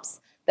prompts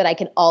that I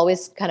can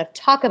always kind of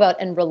talk about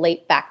and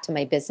relate back to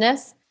my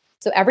business.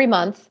 So every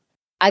month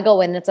I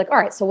go in and it's like, all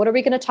right, so what are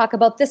we going to talk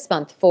about this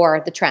month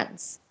for the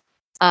trends?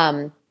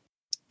 I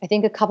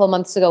think a couple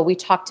months ago, we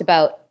talked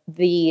about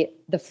the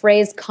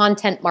phrase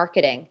content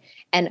marketing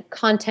and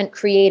content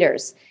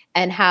creators,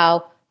 and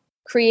how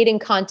creating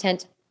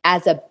content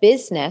as a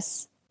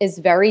business is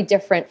very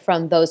different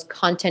from those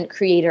content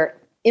creator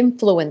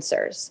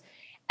influencers.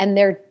 And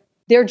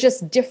they're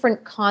just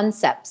different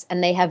concepts,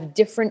 and they have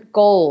different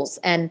goals.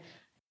 And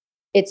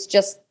It's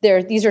just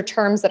these are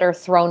terms that are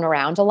thrown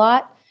around a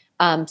lot.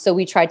 So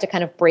we tried to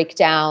kind of break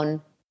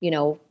down,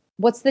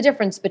 what's the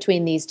difference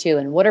between these two,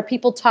 and what are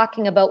people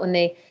talking about when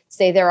they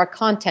say they're a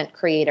content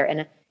creator?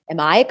 And am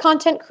I a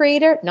content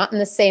creator? Not in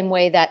the same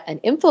way that an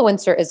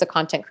influencer is a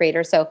content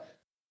creator. So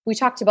we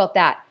talked about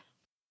that.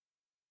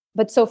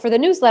 But so for the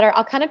newsletter,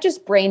 I'll kind of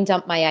just brain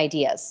dump my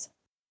ideas.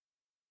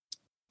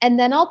 And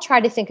then I'll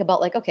try to think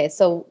about like, okay,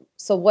 so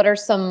what are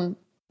some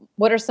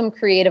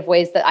creative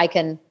ways that I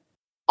can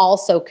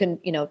also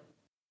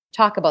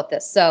talk about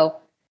this? So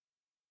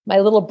my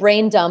little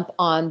brain dump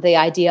on the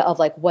idea of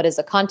like, what is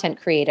a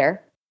content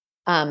creator?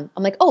 I'm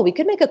like, oh, we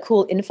could make a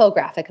cool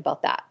infographic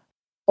about that.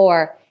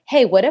 Or,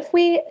 hey, what if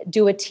we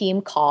do a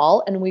team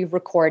call and we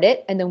record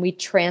it and then we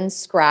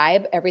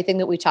transcribe everything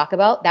that we talk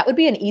about? That would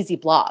be an easy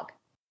blog.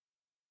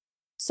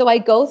 So I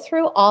go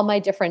through all my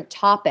different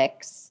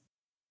topics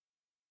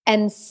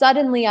and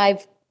suddenly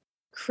I've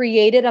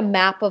created a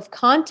map of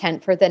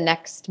content for the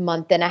next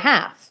month and a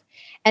half.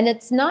 And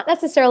it's not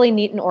necessarily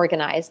neat and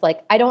organized.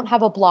 Like I don't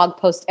have a blog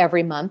post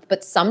every month,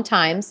 but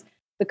sometimes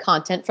the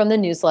content from the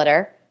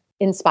newsletter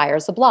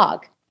inspires a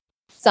blog.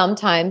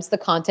 Sometimes the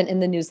content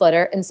in the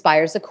newsletter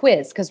inspires a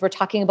quiz because we're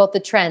talking about the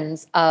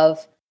trends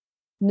of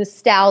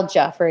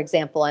nostalgia, for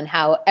example, and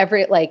how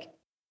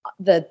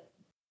the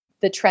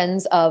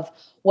trends of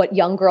what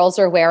young girls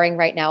are wearing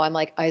right now. I'm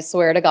like, I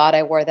swear to God,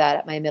 I wore that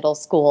at my middle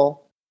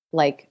school,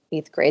 like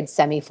 8th grade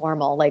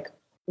semi-formal. Like,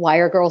 why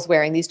are girls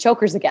wearing these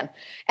chokers again?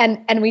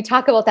 And we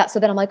talk about that. So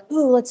then I'm like,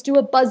 ooh, let's do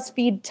a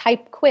BuzzFeed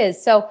type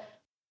quiz. So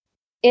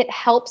it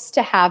helps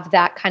to have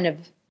that kind of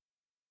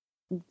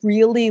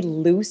really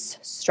loose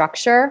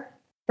structure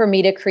for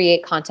me to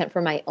create content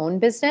for my own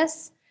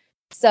business.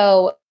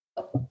 So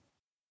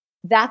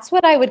that's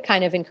what I would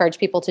kind of encourage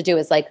people to do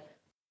is like,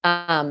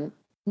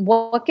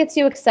 what gets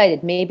you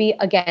excited? Maybe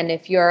again,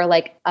 if you're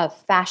like a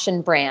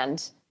fashion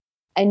brand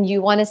and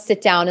you want to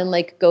sit down and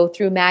like go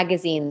through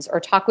magazines or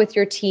talk with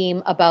your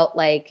team about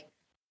like,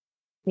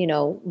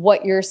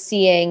 what you're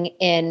seeing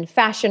in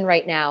fashion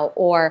right now,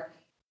 or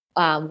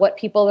what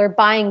people are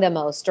buying the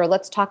most, or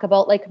let's talk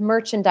about like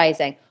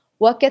merchandising.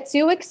 What gets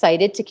you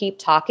excited to keep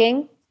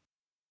talking?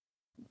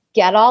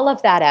 Get all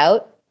of that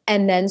out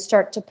and then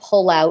start to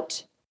pull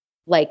out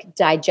like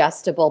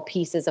digestible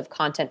pieces of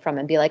content from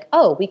and be like,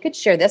 oh, we could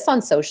share this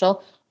on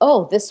social.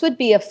 Oh, this would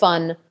be a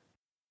fun,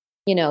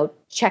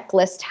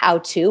 checklist how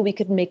to. We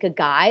could make a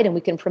guide and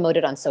we can promote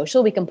it on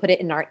social. We can put it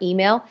in our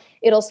email.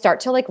 It'll start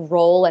to like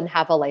roll and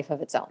have a life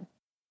of its own.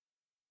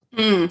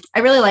 I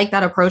really like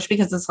that approach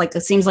because it's like,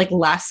 it seems like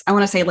less, I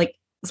want to say like,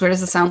 as weird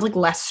as it sounds, like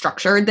less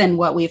structured than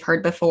what we've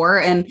heard before.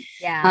 And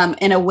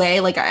in a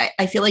way, like,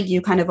 I feel like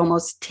you kind of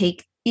almost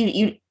take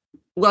I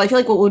feel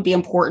like what would be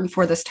important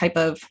for this type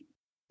of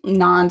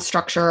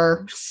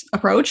non-structure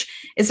approach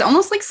is to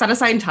almost like set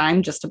aside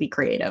time just to be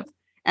creative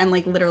and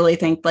like literally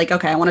think like,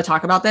 okay, I want to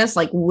talk about this,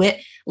 like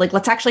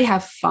let's actually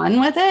have fun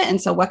with it. And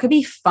so what could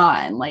be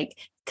fun? Like,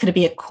 could it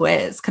be a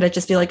quiz? Could it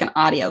just be like an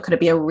audio? Could it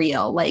be a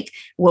reel? Like,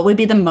 what would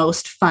be the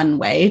most fun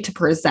way to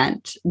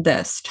present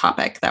this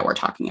topic that we're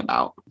talking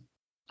about?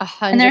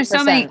 100%. And there's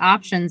so many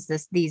options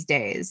these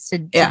days to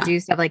do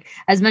stuff, like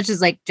as much as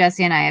like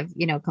Jesse and I have,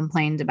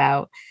 complained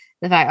about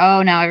the fact,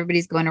 oh, now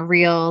everybody's going to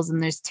reels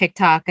and there's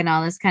TikTok and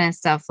all this kind of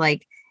stuff.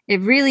 Like it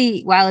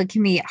really, while it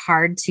can be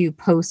hard to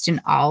post in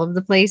all of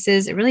the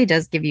places, it really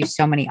does give you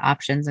so many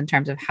options in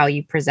terms of how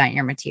you present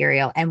your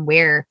material and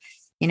where,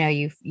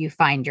 you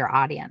find your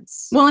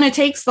audience. Well, and it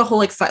takes the whole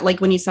like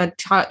when you said,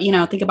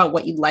 think about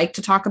what you'd like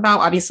to talk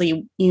about.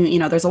 Obviously,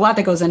 there's a lot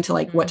that goes into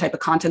like what type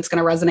of content's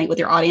going to resonate with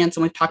your audience.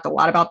 And we've talked a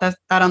lot about that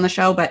on the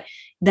show, but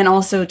then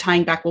also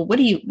tying back, well, what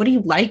do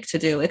you like to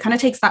do? It kind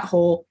of takes that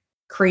whole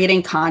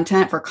creating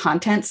content for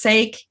content's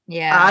sake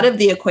out of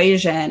the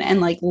equation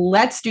and like,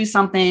 let's do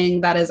something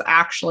that is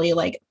actually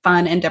like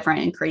fun and different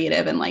and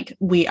creative. And like,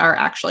 we are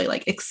actually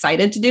like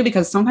excited to do,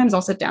 because sometimes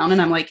I'll sit down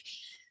and I'm like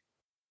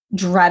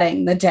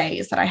dreading the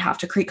days that I have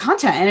to create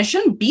content, and it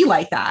shouldn't be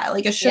like that.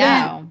 Like it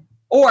shouldn't,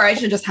 or I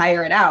should just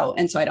hire it out.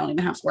 And so I don't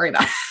even have to worry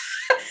about it.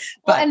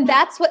 Well, and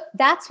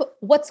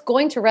what's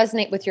going to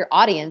resonate with your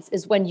audience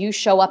is when you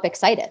show up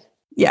excited.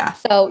 Yeah.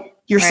 So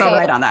you're so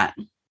right on that.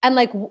 And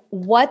like,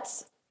 what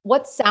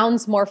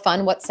sounds more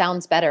fun? What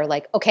sounds better?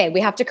 Like, okay,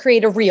 we have to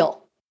create a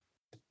reel.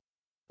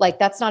 Like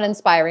that's not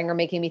inspiring or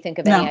making me think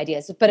of any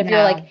ideas. But if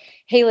you're like,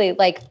 Haley,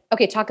 like,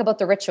 okay, talk about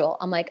the ritual.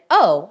 I'm like,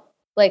 oh,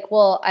 like,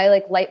 well,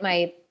 I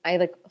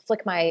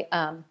flick my,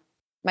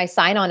 my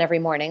sign on every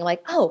morning.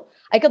 Like, oh,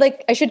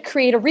 I should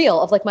create a reel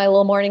of like my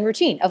little morning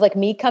routine of like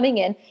me coming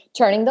in,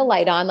 turning the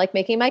light on, like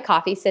making my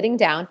coffee, sitting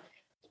down.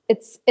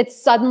 It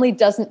suddenly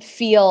doesn't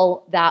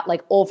feel that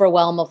like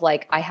overwhelm of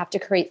like, I have to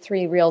create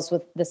 3 reels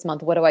with this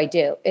month. What do I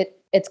do?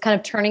 It's kind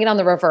of turning it on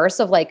the reverse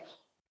of like,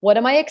 what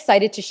am I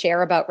excited to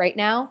share about right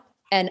now?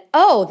 And,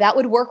 oh, that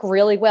would work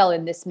really well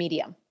in this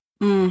medium.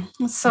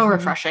 It's so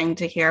refreshing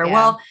to hear. Yeah.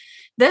 Well,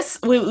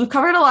 we've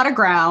covered a lot of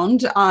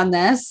ground on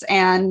this,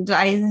 and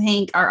I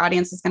think our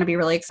audience is going to be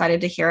really excited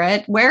to hear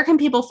it. Where can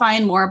people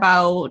find more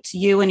about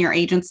you and your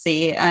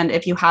agency? And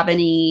if you have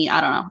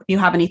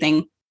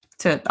anything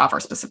to offer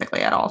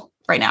specifically at all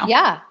right now?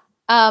 Yeah.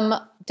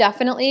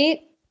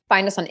 Definitely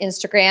find us on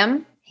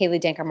Instagram, Haley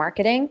Danker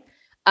Marketing,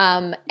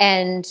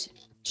 and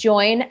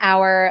join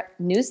our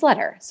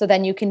newsletter. So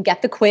then you can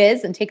get the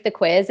quiz and take the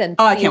quiz and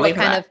I can't wait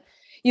for that.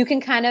 You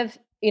can kind of,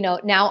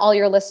 now all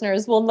your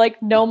listeners will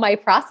know my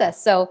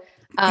process. So,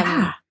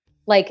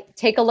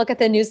 take a look at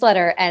the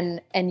newsletter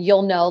and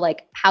you'll know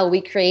how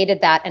we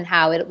created that and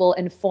how it will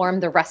inform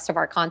the rest of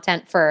our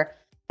content for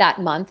that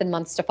month and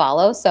months to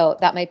follow. So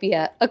that might be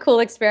a cool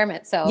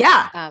experiment. So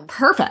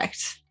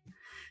perfect.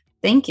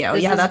 Thank you.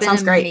 Yeah, that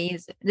sounds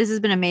great. This has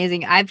been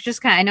amazing. I've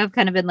just I know I've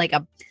kind of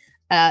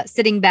been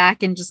sitting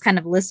back and just kind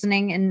of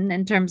listening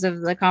in terms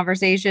of the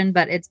conversation,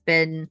 but it's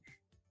been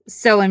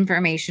so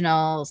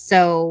informational.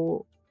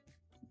 So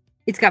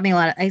it's got me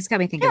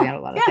thinking about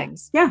a lot of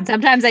things. Yeah. And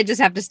sometimes I just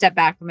have to step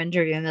back from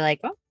interview and they're like,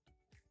 oh.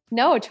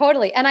 No,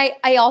 totally. And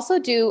I also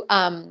do,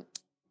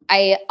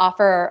 I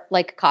offer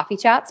coffee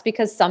chats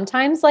because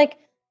sometimes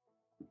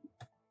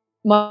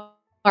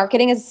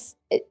marketing is,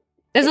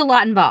 there's a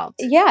lot involved.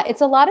 Yeah,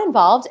 it's a lot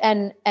involved.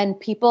 And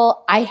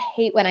people, I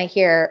hate when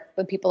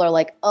people are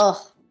like, ugh,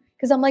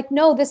 because I'm like,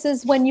 no, this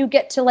is when you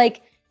get to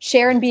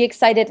share and be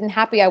excited and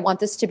happy. I want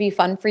this to be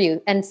fun for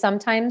you. And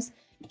sometimes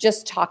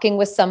just talking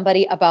with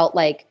somebody about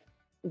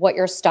what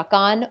you're stuck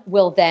on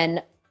will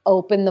then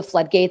open the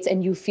floodgates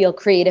and you feel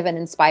creative and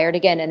inspired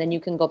again. And then you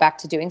can go back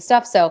to doing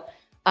stuff. So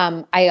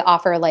I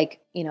offer I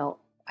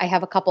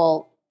have a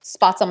couple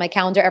spots on my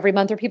calendar every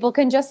month where people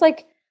can just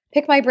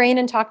pick my brain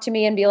and talk to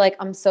me and be like,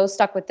 I'm so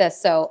stuck with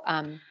this. So,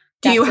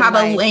 do you have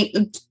a link?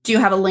 Do you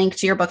have a link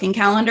to your booking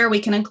calendar we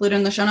can include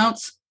in the show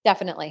notes?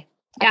 Definitely.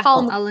 Yeah,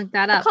 I'll link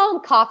that up. I call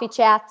them coffee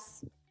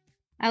chats.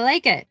 I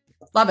like it.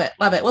 Love it.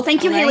 Love it. Well,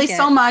 thank you, Haley,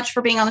 so much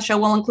for being on the show.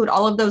 We'll include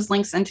all of those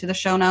links into the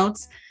show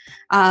notes.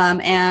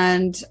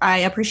 And I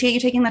appreciate you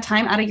taking the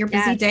time out of your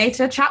busy day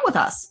to chat with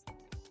us.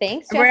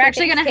 Thanks. We're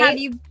actually going to have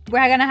you.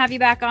 We're going to have you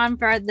back on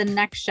for the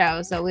next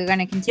show. So we're going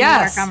to continue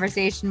our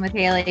conversation with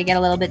Haley to get a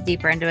little bit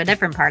deeper into a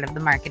different part of the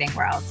marketing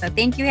world. So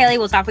thank you, Haley.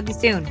 We'll talk with you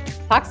soon.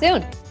 Talk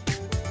soon.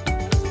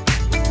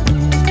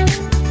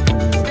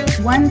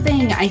 One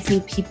thing I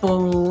think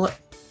people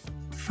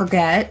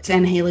forget,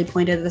 and Haley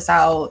pointed this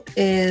out,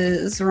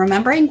 is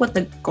remembering what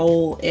the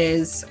goal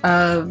is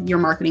of your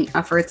marketing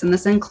efforts. And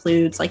this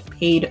includes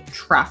paid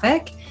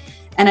traffic.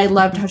 And I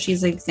loved how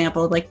she's an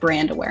example of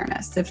brand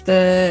awareness. If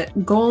the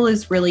goal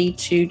is really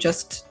to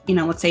just,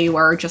 let's say you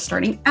are just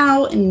starting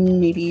out and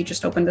maybe you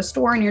just opened a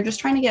store and you're just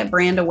trying to get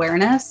brand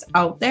awareness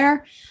out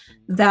there,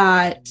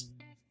 that,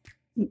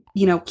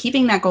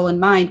 keeping that goal in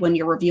mind when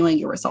you're reviewing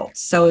your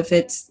results. So if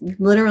it's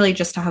literally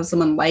just to have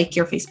someone like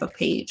your Facebook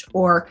page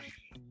or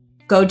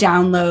go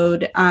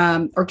download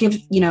or give,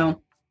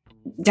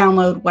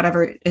 download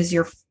whatever is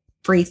your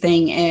free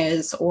thing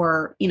is,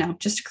 or,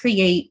 just to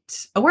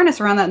create awareness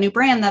around that new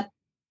brand, that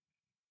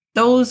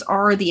those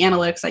are the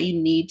analytics that you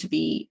need to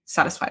be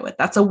satisfied with.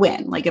 That's a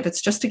win. If it's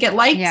just to get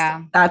likes,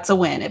 that's a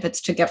win. If it's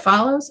to get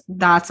follows,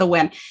 that's a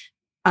win.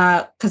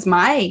 Because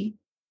my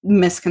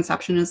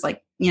misconception is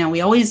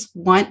we always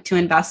want to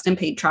invest in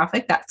paid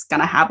traffic that's going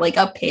to have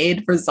a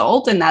paid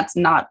result. And that's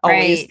not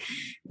always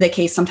the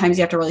case. Sometimes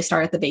you have to really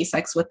start at the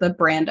basics with the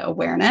brand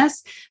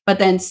awareness, but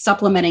then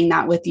supplementing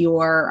that with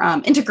your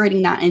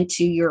integrating that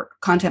into your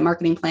content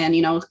marketing plan.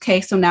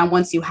 Okay, so now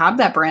once you have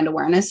that brand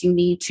awareness, you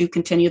need to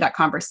continue that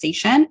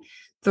conversation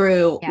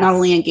through not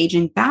only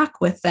engaging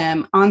back with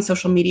them on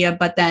social media,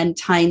 but then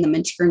tying them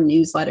into your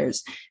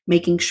newsletters,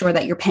 making sure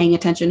that you're paying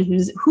attention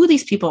who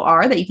these people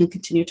are, that you can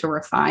continue to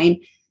refine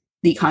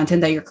the content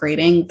that you're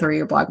creating through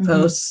your blog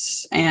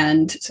posts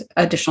and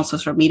additional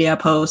social media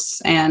posts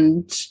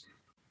and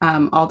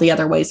all the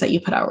other ways that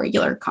you put out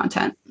regular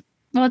content.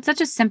 Well, it's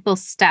such a simple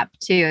step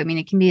too. I mean,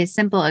 it can be as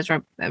simple as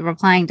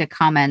replying to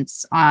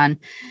comments on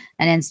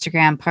an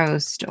Instagram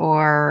post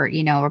or,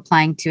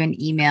 replying to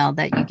an email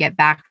that you get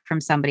back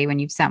from somebody when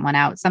you've sent one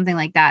out, something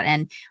like that.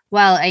 And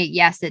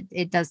yes,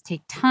 it does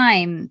take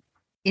time.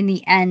 In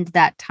the end,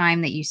 that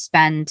time that you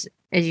spend,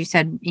 as you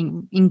said,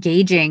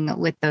 engaging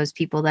with those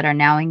people that are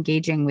now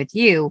engaging with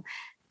you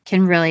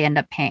can really end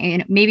up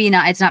paying. Maybe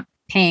not, it's not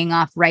paying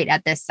off right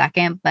at this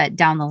second, but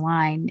down the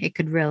line, it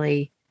could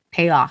really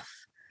pay off.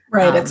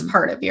 Right. It's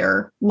part of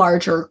your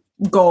larger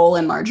goal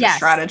and larger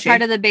strategy.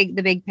 Part of the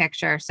big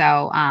picture.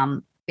 So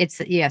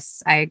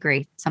yes, I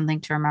agree. Something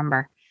to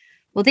remember.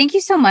 Well, thank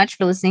you so much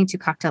for listening to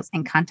Cocktails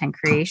and Content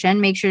Creation.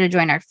 Make sure to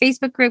join our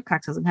Facebook group,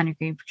 Cocktails and Content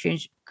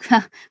Creation.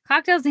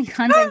 Cocktails and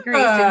Content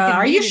Creation.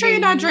 Are you sure you're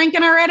not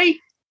drinking already?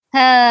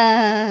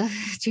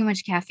 Too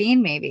much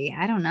caffeine, maybe.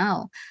 I don't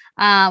know.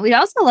 We'd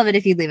also love it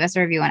if you'd leave us a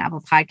review on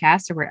Apple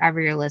Podcasts or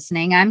wherever you're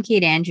listening. I'm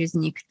Kate Andrews,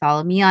 and you can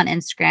follow me on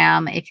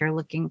Instagram if you're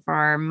looking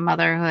for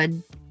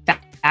motherhood,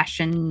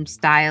 fashion,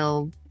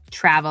 style,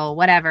 travel,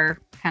 whatever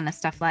kind of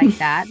stuff like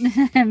that.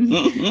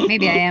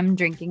 Maybe I am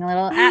drinking a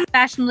little. At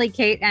Fashionably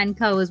Kate &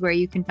 Co is where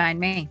you can find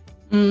me.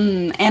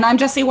 And I'm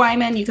Jessie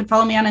Wyman. You can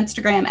follow me on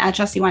Instagram at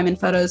Jessie Wyman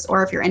Photos,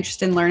 or if you're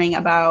interested in learning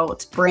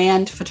about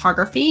brand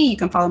photography, you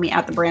can follow me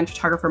at the Brand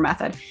Photographer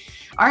Method.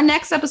 Our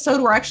next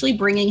episode, we're actually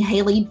bringing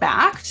Haley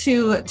back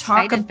to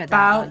talk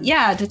about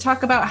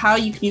how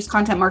you can use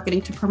content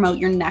marketing to promote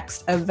your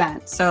next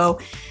event. So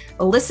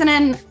listen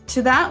in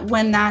to that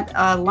when that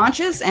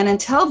launches. And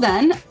until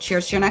then,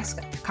 cheers to your next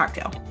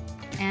cocktail.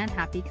 And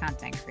happy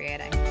content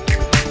creating.